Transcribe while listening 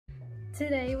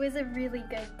Today was a really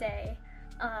good day.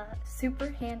 A super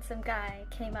handsome guy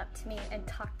came up to me and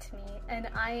talked to me, and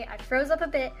I froze up a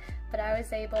bit, but I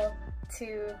was able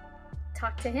to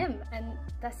talk to him, and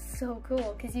that's so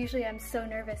cool because usually I'm so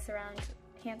nervous around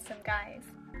handsome guys.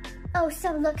 Oh,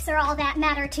 so looks are all that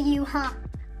matter to you, huh?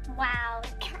 Wow.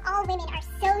 All women are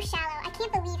so shallow. I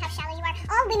can't believe how shallow you are.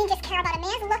 All women just care about a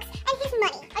man's looks and his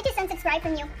money. I just unsubscribe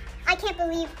from you. I can't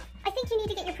believe. I think you need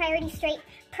to get your priorities straight.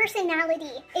 Personality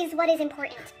is what is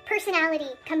important. Personality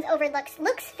comes over looks.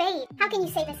 Looks fade. How can you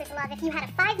say this is love if you had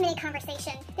a 5-minute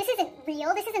conversation? This isn't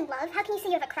real. This isn't love. How can you say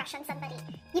you have a crush on somebody?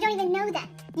 You don't even know them.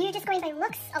 You're just going by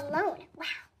looks alone. Wow.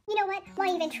 You know what? Why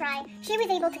even try? She was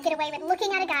able to get away with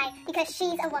looking at a guy because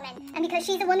she's a woman. And because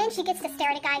she's a woman, she gets to stare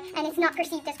at a guy and it's not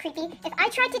perceived as creepy. If I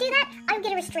tried to do that, I would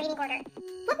get a restraining order.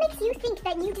 What makes you think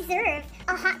that you deserve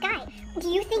a hot guy? Do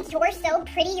you think you're so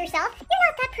pretty yourself? You're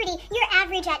not that pretty. You're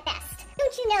average at best.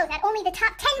 Don't you know that only the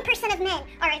top 10% of men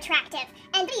are attractive?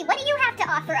 And B, what do you have to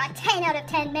offer a 10 out of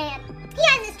 10 man? He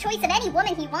has his choice of any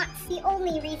woman he wants. The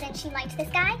only reason she liked this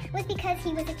guy was because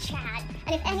he was a Chad.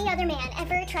 And if any other man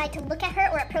ever tried to look at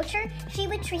her or approach her, she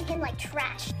would treat him like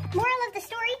trash. Moral of the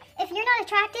story, if you're not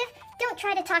attractive, don't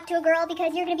try to talk to a girl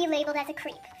because you're going to be labeled as a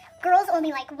creep. Girls only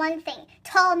like one thing: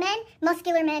 tall men,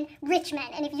 muscular men, rich men.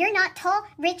 And if you're not tall,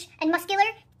 rich, and muscular,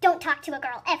 don't talk to a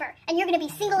girl, ever. And you're going to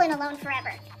be single and alone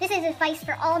forever. This is advice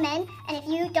for all men, and if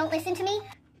you don't listen to me,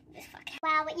 fuck.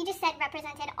 Wow, what you just said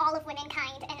represented all of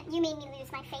womankind, and you made me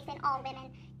lose my faith in all women.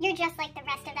 You're just like the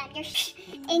rest of them. You're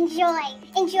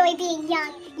Enjoy being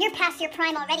young. You're past your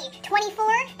prime already. 24?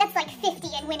 That's like 50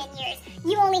 in women years.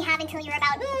 You only have until you're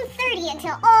about 30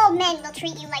 until all men will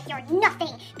treat you like you're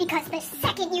nothing, because the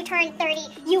second you turn 30,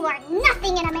 you are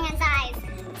nothing in a man's eyes.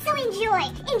 So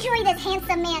enjoy this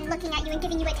handsome man looking at you and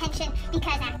giving you attention,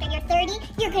 because after you're 30,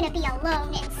 you're gonna be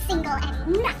alone and single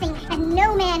and nothing, and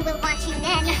no man